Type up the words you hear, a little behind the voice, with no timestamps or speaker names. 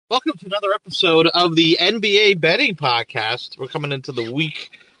Welcome to another episode of the NBA Betting Podcast. We're coming into the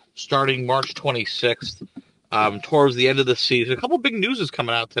week starting March 26th, towards the end of the season. A couple big news is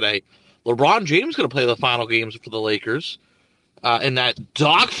coming out today. LeBron James is going to play the final games for the Lakers in that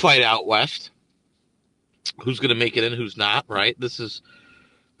dogfight out west. Who's going to make it in, who's not, right? This is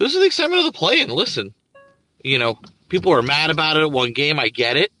the excitement of the play-in. Listen, people are mad about it. One game, I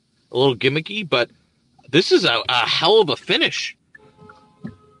get it. A little gimmicky, but this is a hell of a finish.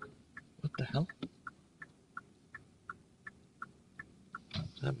 What the hell?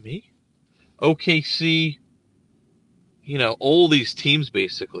 Is that me? OKC, all these teams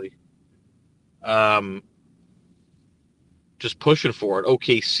basically. Just pushing for it.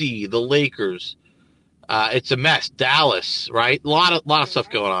 OKC, the Lakers. It's a mess. Dallas, right? A lot of stuff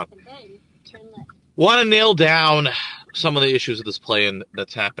going on. Want to nail down some of the issues of this play-in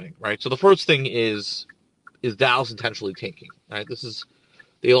that's happening, right? So the first thing is Dallas intentionally tanking, right?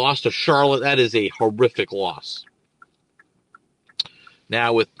 They lost to Charlotte. That is a horrific loss.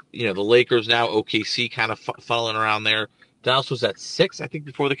 Now with, the Lakers, now OKC kind of fumbling around there. Dallas was at 6, I think,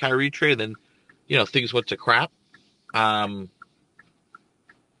 before the Kyrie trade. Then, things went to crap. And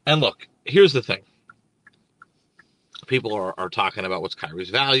look, here's the thing. People are talking about what's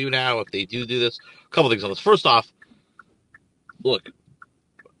Kyrie's value now, if they do this. A couple things on this. First off, look,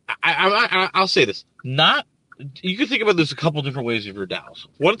 I'll say this. You can think about this a couple different ways if you're Dallas.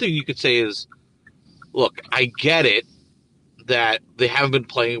 One thing you could say is, look, I get it that they haven't been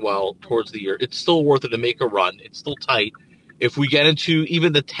playing well towards the year. It's still worth it to make a run. It's still tight. If we get into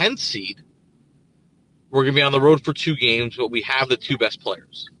even the 10th seed, we're going to be on the road for 2 games, but we have the 2 best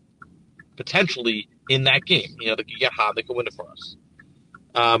players potentially in that game. They could get hot. They could win it for us.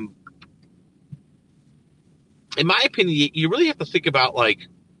 In my opinion, you really have to think about,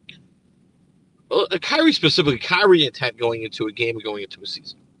 Kyrie specifically, Kyrie intent going into a game and going into a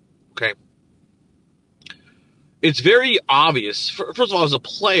season. Okay? It's very obvious. First of all, as a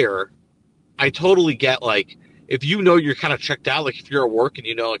player, I totally get, if you're kind of checked out, if you're at work and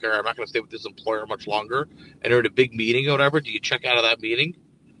all right, I'm not going to stay with this employer much longer, and you're at a big meeting or whatever, do you check out of that meeting?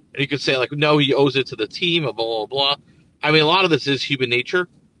 And you could say, no, he owes it to the team, blah, blah, blah. I mean, a lot of this is human nature,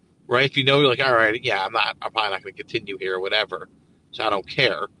 right? If you're like, all right, yeah, I'm probably not going to continue here or whatever, so I don't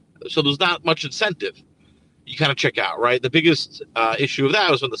care. So there's not much incentive. You kind of check out, right? The biggest issue of that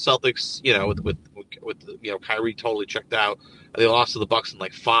was when the Celtics, with Kyrie totally checked out. They lost to the Bucks in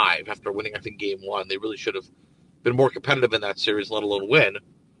 5 after winning, I think, game 1. They really should have been more competitive in that series, let alone win.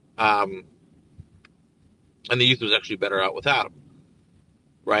 And the youth was actually better out without him,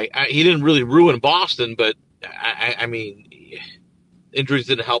 right? He didn't really ruin Boston, but I mean, injuries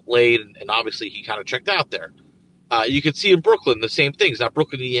didn't help late, and obviously he kind of checked out there. You can see in Brooklyn the same things. Now,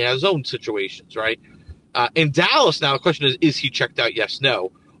 Brooklyn, he has his own situations, right? In Dallas, now the question is he checked out? Yes,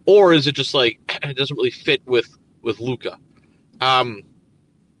 no. Or is it just it doesn't really fit with Luka? It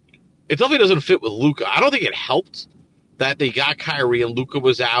definitely doesn't fit with Luka. I don't think it helped that they got Kyrie and Luka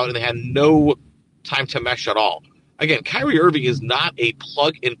was out and they had no time to mesh at all. Again, Kyrie Irving is not a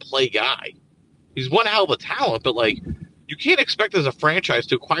plug-and-play guy. He's one hell of a talent, but, you can't expect as a franchise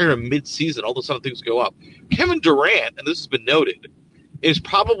to acquire him mid-season. All of a sudden things go up. Kevin Durant, and this has been noted, is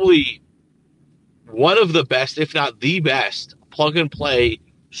probably one of the best, if not the best, plug-and-play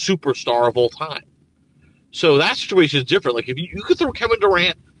superstar of all time. So that situation is different. If you could throw Kevin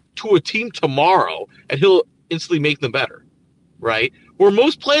Durant to a team tomorrow, and he'll instantly make them better, right? Where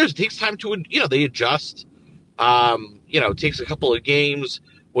most players, it takes time to, they adjust. It takes a couple of games.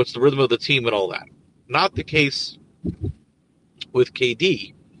 What's the rhythm of the team and all that? Not the case with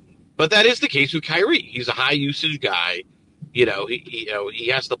KD, but that is the case with Kyrie. He's a high usage guy. He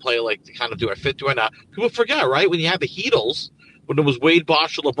has to play to kind of, do I fit, do I not? People forget, right? When you have the Heatles, when it was Wade,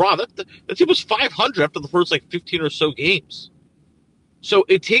 Bosh, and LeBron, that team was 500 after the first 15 or so games. So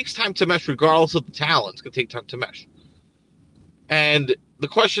it takes time to mesh, regardless of the talent. It's going to take time to mesh. And the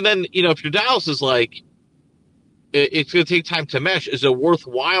question then, if you're Dallas, is it's going to take time to mesh. Is it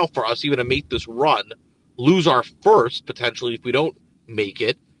worthwhile for us even to make this run, lose our first potentially if we don't make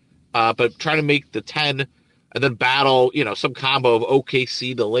it, but try to make the 10 and then battle, some combo of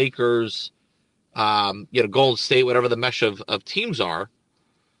OKC, the Lakers, Golden State, whatever the mesh of teams are,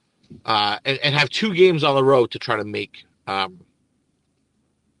 and have 2 games on the road to try to make, try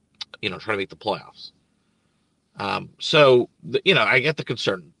to make the playoffs. I get the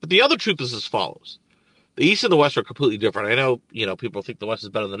concern, but the other truth is as follows. The East and the West are completely different. I know, people think the West is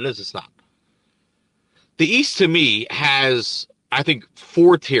better than it is. It's not. The East, to me, has, I think,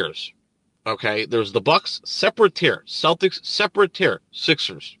 4 tiers. Okay, there's the Bucks, separate tier. Celtics, separate tier.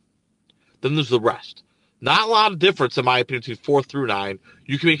 Sixers. Then there's the rest. Not a lot of difference, in my opinion, between 4 through 9.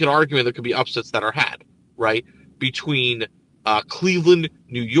 You can make an argument there could be upsets that are had, right? Between Cleveland,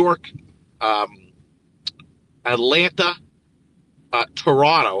 New York, um, Atlanta,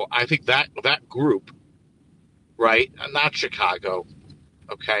 Toronto. I think that group, right? Not Chicago.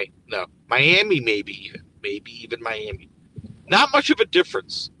 Okay, no, Miami, maybe even Miami. Not much of a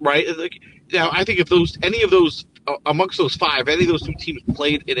difference, right? Like, I think if any of those amongst those five, any of those two teams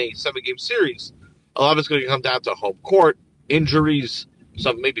played in a 7 game series, a lot of it's going to come down to home court, injuries,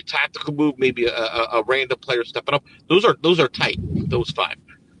 some maybe tactical move, maybe a random player stepping up. Those are tight. Those five.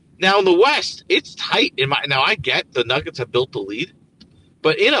 Now in the West, it's tight. Now I get the Nuggets have built the lead,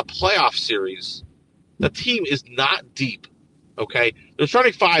 but in a playoff series, the team is not deep. Okay, their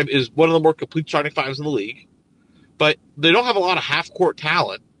starting five is one of the more complete starting fives in the league, but they don't have a lot of half court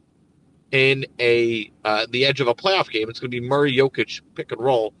talent in the edge of a playoff game. It's going to be Murray, Jokic, pick and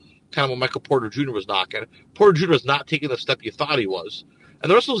roll, kind of what Michael Porter Jr. was knocking. Porter Jr. is not taking the step you thought he was,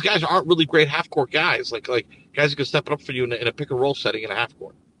 and the rest of those guys aren't really great half court guys, like guys who can step it up for you in a pick and roll setting in a half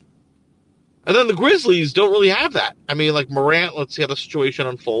court. And then the Grizzlies don't really have that. I mean, like Morant, let's see how the situation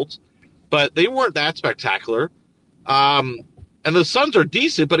unfolds, but they weren't that spectacular. And the Suns are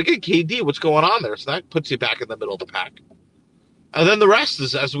decent, but again, KD, what's going on there? So that puts you back in the middle of the pack. And then the rest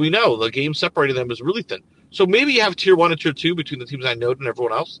is, as we know, the game separating them is really thin. So maybe you have tier 1 and tier 2 between the teams I noted and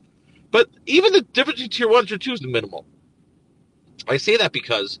everyone else. But even the difference between tier 1 and tier 2 is minimal. I say that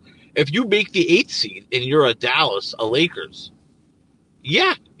because if you make the 8th seed and you're a Dallas, a Lakers,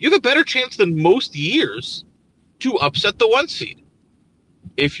 yeah, you have a better chance than most years to upset the 1 seed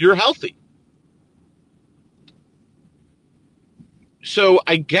if you're healthy. So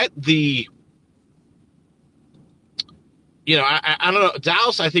I get the, I don't know.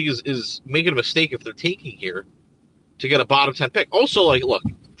 Dallas, I think, is making a mistake if they're taking here to get a bottom 10 pick. Also, like, look,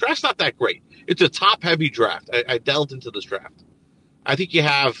 draft's not that great. It's a top-heavy draft. I delved into this draft. I think you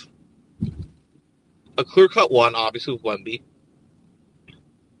have a clear-cut 1, obviously, with Wemby.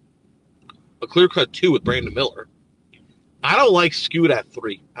 A clear-cut 2 with Brandon Miller. I don't like Scoot at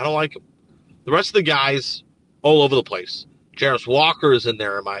 3. I don't like him. The rest of the guys, all over the place. Jarris Walker is in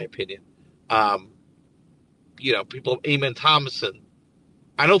there, in my opinion. People, Amen Thompson.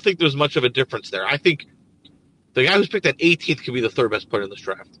 I don't think there's much of a difference there. I think the guy who's picked at 18th could be the third best player in this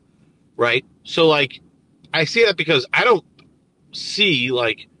draft, right? So, like, I say that because I don't see,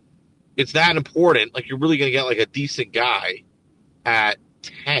 like, it's that important. Like, you're really going to get, like, a decent guy at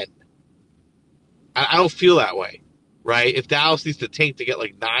 10. I don't feel that way, right? If Dallas needs to tank to get,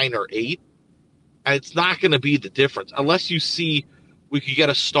 like, 9 or 8, it's not going to be the difference unless you see we could get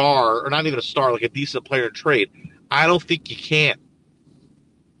a star, or not even a star, like a decent player in trade. I don't think you can.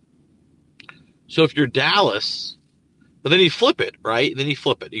 So if you're Dallas, but then you flip it, right? And then you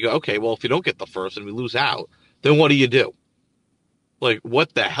flip it. You go, okay, well, if you don't get the first and we lose out, then what do you do? Like,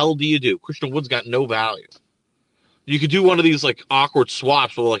 what the hell do you do? Christian Wood's got no value. You could do one of these, like, awkward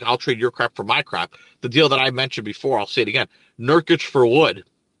swaps where, like, I'll trade your crap for my crap. The deal that I mentioned before, I'll say it again. Nurkic for Wood.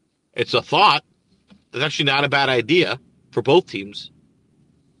 It's a thought. That's actually not a bad idea for both teams.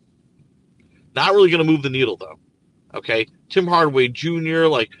 Not really going to move the needle, though. Okay? Tim Hardaway Jr.,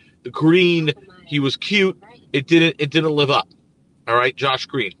 like, the Green, he was cute. It didn't live up. All right? Josh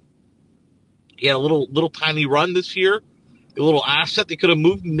Green. He had a little tiny run this year. A little asset they could have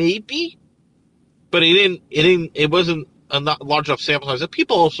moved, maybe. But it wasn't a large enough sample size. And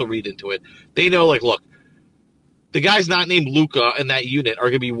people also read into it. They know, like, look, the guys not named Luka in that unit are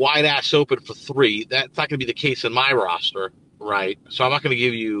going to be wide ass open for 3. That's not going to be the case in my roster, right? So I'm not going to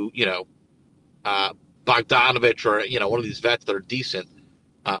give you, Bogdanovich or one of these vets that are decent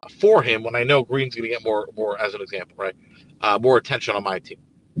for him when I know Green's going to get more, as an example, right? More attention on my team.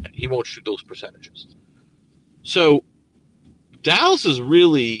 He won't shoot those percentages. So Dallas is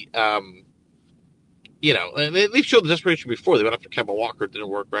really, and they've showed the desperation before. They went after Kemba Walker, it didn't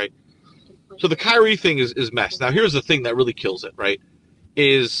work, right? So the Kyrie thing is mess. Now here's the thing that really kills it, right?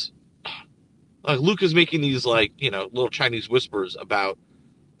 Is Luka's making these little Chinese whispers about,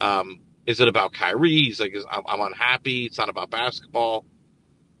 is it about Kyrie? He's like, I'm unhappy. It's not about basketball.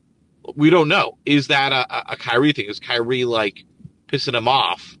 We don't know. Is that a Kyrie thing? Is Kyrie like pissing him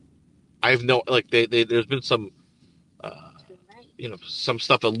off? I have no there's been some some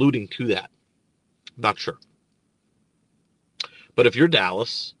stuff alluding to that. Not sure. But if you're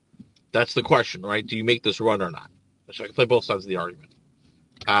Dallas, that's the question, right? Do you make this run or not? So I can play both sides of the argument.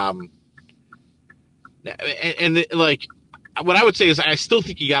 What I would say is I still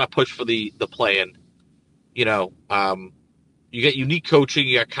think you got to push for the play-in. You get unique coaching.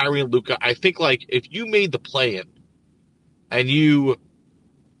 You got Kyrie and Luka. I think, if you made the play-in and you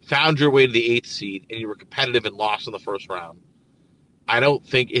found your way to the 8th seed, and you were competitive and lost in the first round. I don't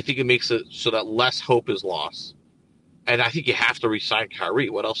think if he makes it so that less hope is lost. And I think you have to re-sign Kyrie.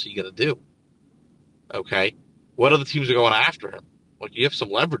 What else are you going to do? Okay. What other teams are going after him? Like, you have some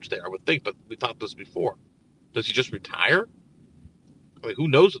leverage there, I would think, but we thought this before. Does he just retire? I mean, who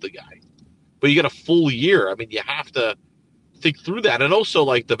knows with the guy? But you get a full year. I mean, you have to think through that. And also,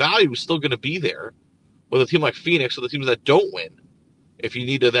 like, the value is still going to be there with a team like Phoenix or the teams that don't win. If you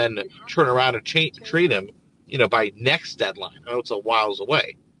need to then turn around and trade him, by next deadline. I know it's a whiles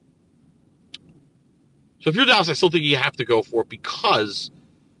away. So if you're Dallas, I still think you have to go for it because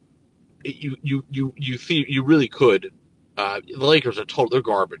you really could. The Lakers are they're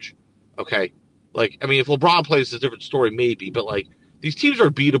garbage. Okay, like, I mean, if LeBron plays, it's a different story, maybe. But like, these teams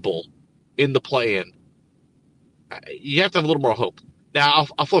are beatable in the play-in. You have to have a little more hope. Now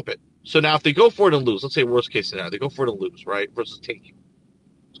I'll flip it. So now if they go for it and lose, let's say worst case scenario, they go for it and lose, right? Versus tanking.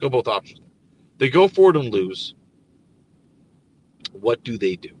 Let's go both options. They go for it and lose. What do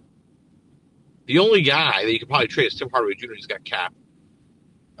they do? The only guy that you could probably trade is Tim Hardaway Jr. He's got cap.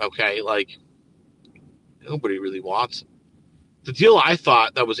 Okay, like, nobody really wants him. The deal I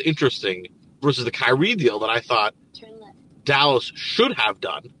thought that was interesting versus the Kyrie deal that I thought Dallas should have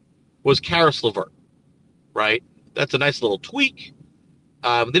done was Caris LeVert, right? That's a nice little tweak.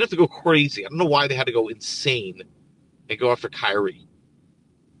 They didn't have to go crazy. I don't know why they had to go insane and go after Kyrie.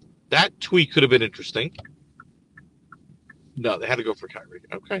 That tweak could have been interesting. No, they had to go for Kyrie.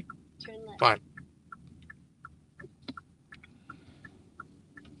 Okay, fine.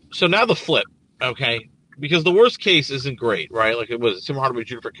 So now the flip, okay? Because the worst case isn't great, right? Like, it was Tim Hardaway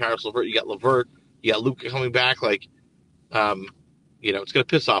Jr. for Caris LeVert. You got LeVert. You got Luka coming back. Like, it's going to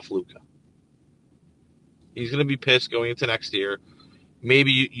piss off Luka. He's going to be pissed going into next year.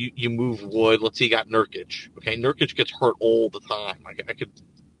 Maybe you move Wood. Let's say you got Nurkic. Okay, Nurkic gets hurt all the time. I could,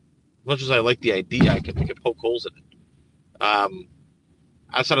 as much as I like the idea, I could poke holes in it.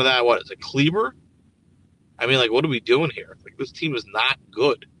 Outside of that, what is it, Kleber? I mean, like, what are we doing here? Like, this team is not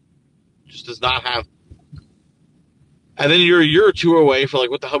good. Just does not have. And then you're a year or two away for,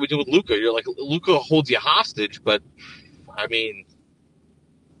 like, what the hell we do with Luka? You're like, Luka holds you hostage, but I mean,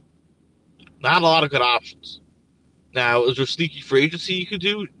 not a lot of good options. Now, is there sneaky free agency you could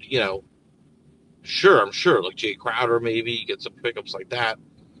do? Sure, I'm sure. Like Jay Crowder, maybe get some pickups like that.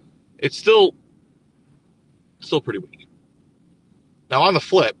 It's still pretty weak. Now, on the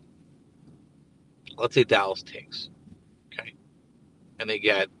flip, let's say Dallas takes, okay, and they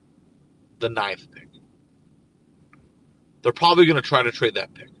get the 9th pick. They're probably going to try to trade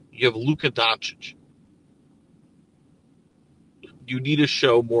that pick. You have Luka Doncic. You need to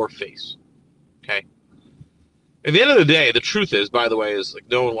show more face, okay? At the end of the day, the truth is, by the way, is like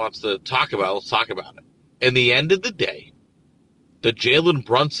no one wants to talk about it. Let's talk about it. In the end of the day, the Jalen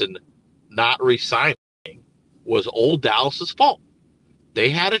Brunson not re-signing was old Dallas's fault. They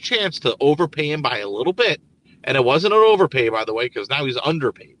had a chance to overpay him by a little bit, and it wasn't an overpay, by the way, because now he's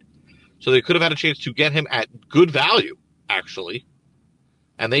underpaid. So they could have had a chance to get him at good value, actually,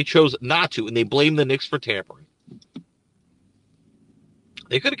 and they chose not to, and they blamed the Knicks for tampering.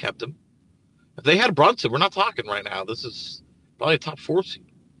 They could have kept him. If they had Brunson, we're not talking right now. This is probably a top 4 seed.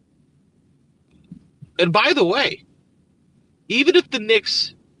 And by the way, even if the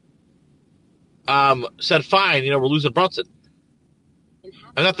Knicks said, fine, we're losing Brunson.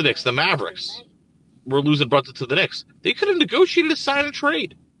 And not the Knicks, the Mavericks. We're losing Brunson to the Knicks. They could have negotiated a sign and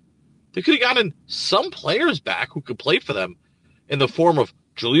trade. They could have gotten some players back who could play for them in the form of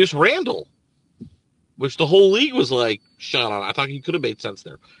Julius Randle, which the whole league was like, shut on. I thought he could have made sense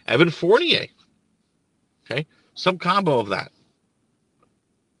there. Evan Fournier. Okay? Some combo of that.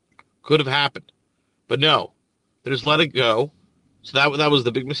 Could have happened. But no. They just let it go. So that was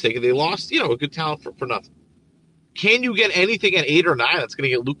the big mistake. And they lost, a good talent for nothing. Can you get anything at 8 or 9 that's going to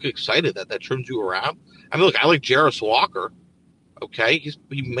get Luka excited that turns you around? I mean, look, I like Jarris Walker. Okay?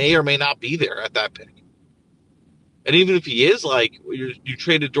 He may or may not be there at that pick. And even if he is, like, you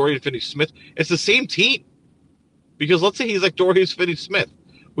traded Dorian Finney-Smith, it's the same team. Because let's say he's like Dorian Finney-Smith,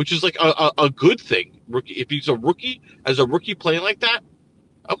 which is like a good thing. If he's a rookie, as a rookie playing like that,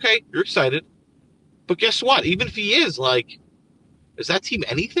 okay, you're excited. But guess what? Even if he is, like, is that team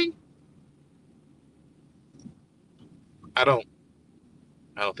anything? I don't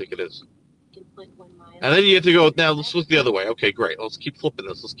think it is. And then you have to go, now let's look the other way. Okay, great. Let's keep flipping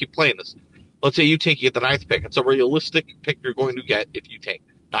this. Let's keep playing this. Let's say you tank, you get the 9th pick. It's a realistic pick you're going to get if you tank.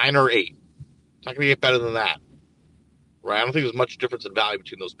 9 or 8. It's not going to get better than that. Right? I don't think there's much difference in value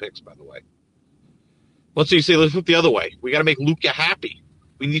between those picks, by the way. Let's say you say, let's flip the other way. We got to make Luka happy.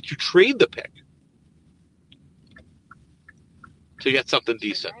 We need to trade the pick. to get something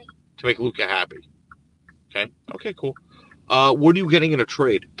decent to make Luka happy. Okay, cool. What are you getting in a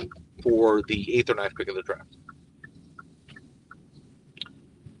trade for the 8th or 9th pick of the draft?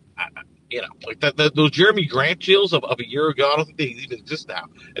 Like those Jeremy Grant deals of a year ago, I don't think they even exist now.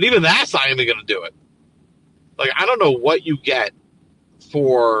 And even that's not even going to do it. Like, I don't know what you get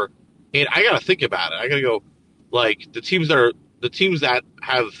for, and I got to think about it. I got to go, like, the teams that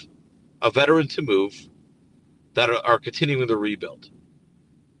have a veteran to move that are continuing the rebuild.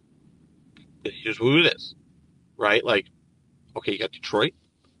 Here's who it is, right? Like, okay, you got Detroit.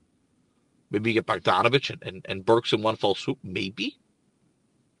 Maybe you get Bogdanovich and Burks in one fell swoop. Maybe.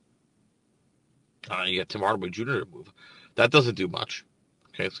 You got Tim Hardaway Jr. to move. That doesn't do much.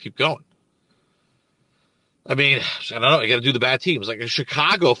 Okay, let's keep going. I mean, I don't know. You got to do the bad teams. Like,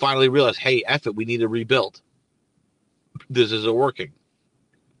 Chicago finally realized, hey, F it, we need to rebuild. This isn't working.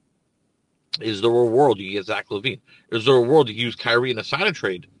 Is there a world you get Zach LaVine? Is there a world you use Kyrie in a sign and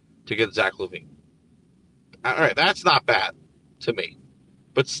trade to get Zach LaVine? All right, that's not bad to me.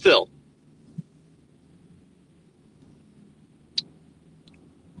 But still.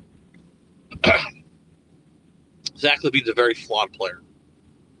 Zach LaVine's a very flawed player.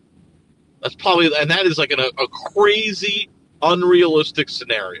 That's probably, and that is like a crazy, unrealistic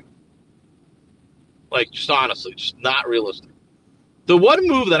scenario. Like, just honestly, just not realistic. The one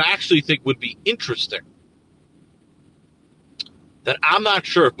move that I actually think would be interesting, that I'm not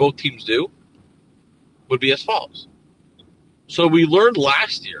sure if both teams do, would be as follows. So we learned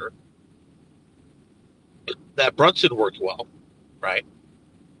last year that Brunson worked well, right?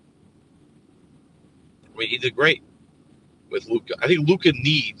 I mean, he did great with Luka. I think Luka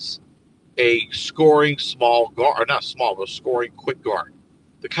needs a scoring small guard, or not small, but scoring quick guard.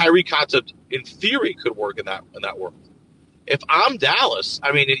 The Kyrie concept, in theory, could work in that world. If I'm Dallas,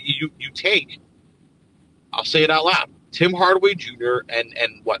 I mean, you take, I'll say it out loud, Tim Hardaway Jr. and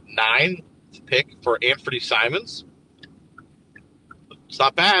what, 9th pick for Anthony Simons? It's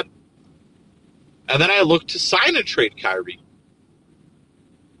not bad. And then I look to sign and trade Kyrie.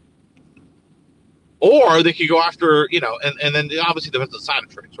 Or they could go after, and then obviously depends on sign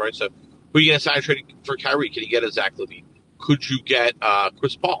and trades, right? So who are you going to sign and trade for Kyrie? Can you get a Zach LaVine? Could you get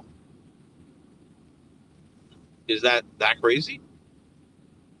Chris Paul? Is that crazy?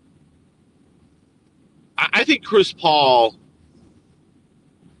 I think Chris Paul,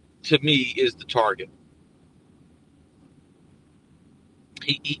 to me, is the target.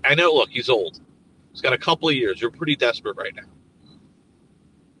 I know, look, he's old. He's got a couple of years. You're pretty desperate right now.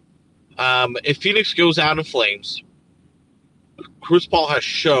 If Phoenix goes out in flames, Chris Paul has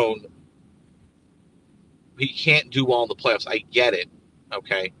shown he can't do well in the playoffs. I get it,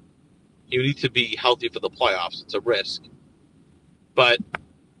 okay? You need to be healthy for the playoffs. It's a risk. But,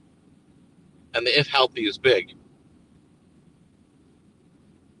 and the if healthy is big.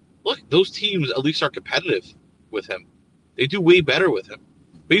 Look, those teams at least are competitive with him. They do way better with him.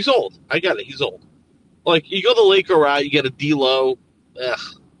 But he's old. I get it. He's old. Like, you go the Laker route, you get a D'Lo. Ugh,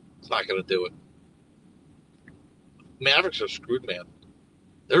 it's not going to do it. Mavericks are screwed, man.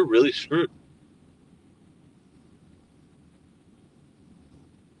 They're really screwed.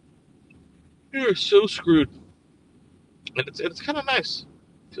 You're so screwed. And it's kind of nice.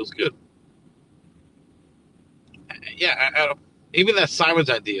 Feels good. Yeah, even that Simons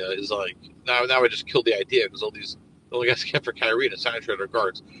idea is like, now I just killed the idea because all these only guys kept for Kyrie and a sign and trade are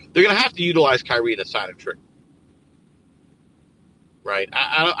guards. They're going to have to utilize Kyrie in a sign and trade. Right?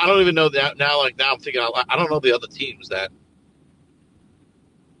 I don't even know that now. Like, now I'm thinking, I don't know the other teams that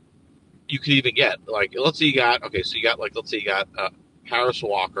you could even get. Like, let's say you got Harris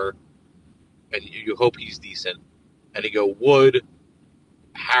Walker, and you hope he's decent, and you go Wood,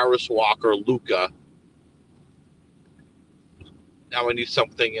 Harris Walker, Luka. Now I need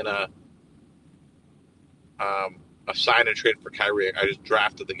something in a sign and trade for Kyrie. I just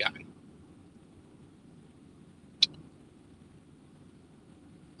drafted the guy.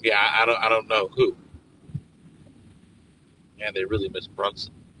 Yeah, I don't know who. And they really missed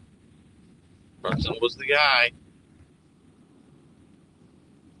Brunson. Brunson was the guy.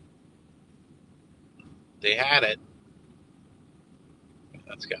 They had it.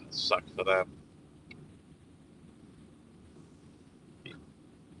 That's gotta suck for them.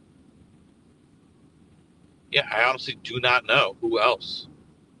 Yeah, I honestly do not know who else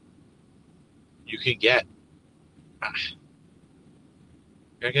you can get.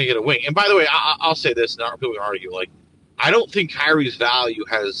 You're gonna get a wing. And by the way, I'll say this, and people can argue. Like, I don't think Kyrie's value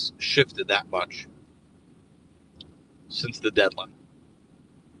has shifted that much since the deadline.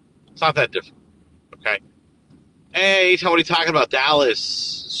 It's not that different. Okay. Hey, somebody talking about Dallas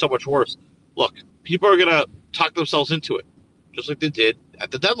so much worse. Look, people are gonna talk themselves into it. just like they did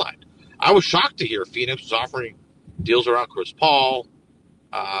at the deadline. I was shocked to hear Phoenix was offering deals around Chris Paul.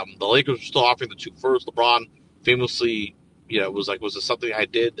 The Lakers were still offering the 2 first. LeBron famously, was this something I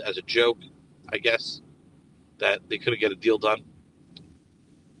did as a joke, I guess, that they couldn't get a deal done.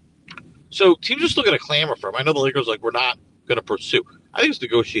 So teams are still going to clamor for him. I know the Lakers we're not going to pursue. I think it's a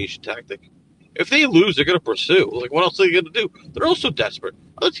negotiation tactic. If they lose, they're going to pursue. What else are they going to do? They're also desperate.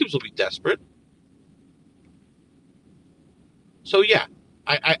 Other teams will be desperate. So yeah,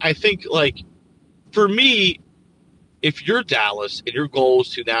 I think for me, if you're Dallas and your goal is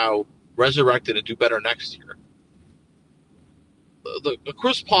to now resurrect it and do better next year, the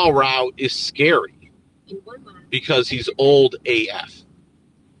Chris Paul route is scary because he's old AF.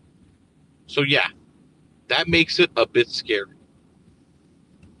 So yeah, that makes it a bit scary.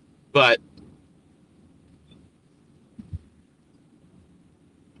 But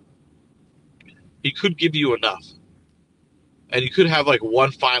he could give you enough. And you could have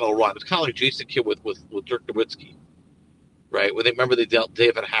one final run. It's kind of like Jason Kidd with Dirk Nowitzki, right? When they dealt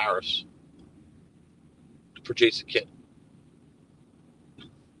David Harris for Jason Kidd.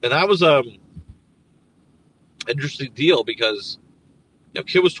 And that was an interesting deal because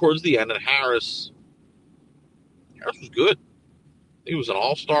Kidd was towards the end and Harris was good. He was an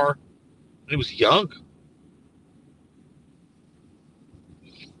all-star. And he was young.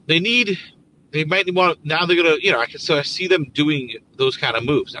 They might want, now they're going to, I see them doing those kind of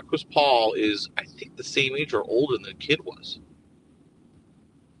moves. Now, Chris Paul is, I think, the same age or older than Kidd was.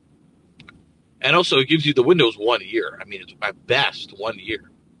 And also, it gives you the windows 1 year. I mean, it's at best 1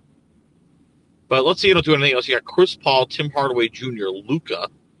 year. But let's say you don't do anything else. You got Chris Paul, Tim Hardaway Jr., Luka.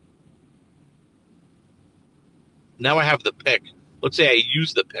 Now I have the pick. Let's say I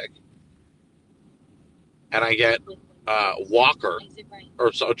use the pick. And I get Walker,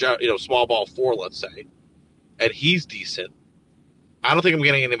 or small ball 4, let's say, and he's decent. I don't think I'm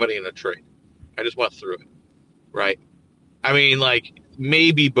getting anybody in a trade. I just went through it, right? I mean,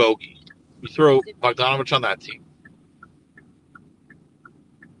 maybe Bogey. You throw Bogdanovich on that team.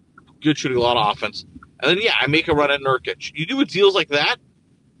 Good shooting, a lot of offense. And then, I make a run at Nurkic. You do deals like that,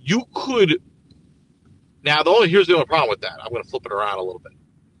 you could. Now, here's the only problem with that. I'm going to flip it around a little bit.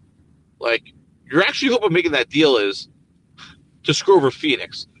 You're actually hoping making that deal is to screw over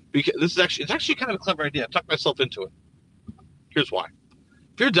Phoenix, because it's actually kind of a clever idea. I've talked myself into it. Here's why.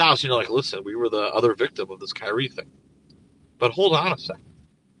 If you're Dallas and you're listen, we were the other victim of this Kyrie thing. But hold on a second.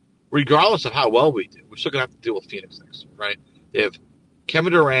 Regardless of how well we do, we're still going to have to deal with Phoenix next, right? They have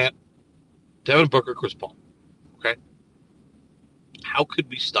Kevin Durant, Devin Booker, Chris Paul. Okay? How could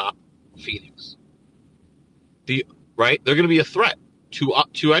we stop Phoenix? Right? They're going to be a threat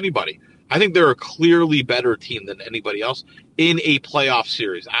to anybody. I think they're a clearly better team than anybody else in a playoff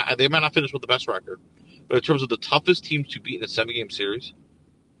series. They might not finish with the best record, but in terms of the toughest teams to beat in a 7-game series,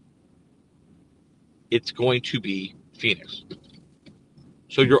 it's going to be Phoenix.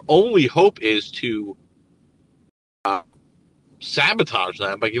 So your only hope is to sabotage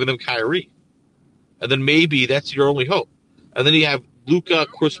them by giving them Kyrie. And then maybe that's your only hope. And then you have Luka,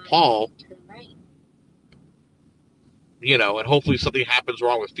 Chris Paul, and hopefully something happens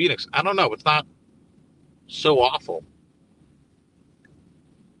wrong with Phoenix. I don't know. It's not so awful.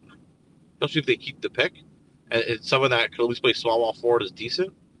 Especially if they keep the pick. And it's someone that could at least play small ball forward is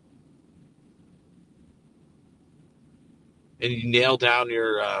decent. And you nail down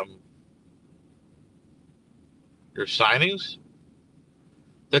your signings.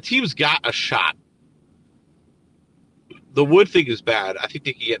 The team's got a shot. The Wood thing is bad. I think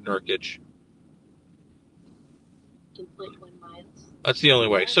they can get Nurkic. That's the only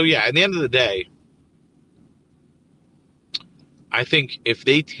way. So, at the end of the day, I think if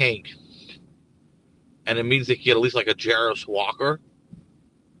they tank, and it means they can get at least a Jarris Walker,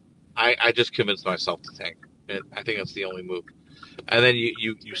 I just convinced myself to tank. And I think that's the only move. And then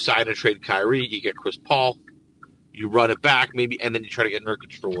you sign and trade Kyrie, you get Chris Paul, you run it back maybe, and then you try to get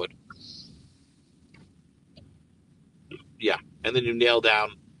Nurkic for Wood. Yeah, and then you nail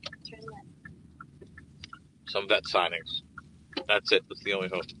down some vet signings. That's it. That's the only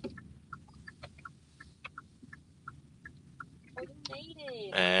hope.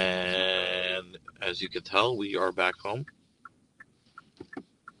 And as you can tell, we are back home.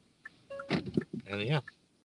 And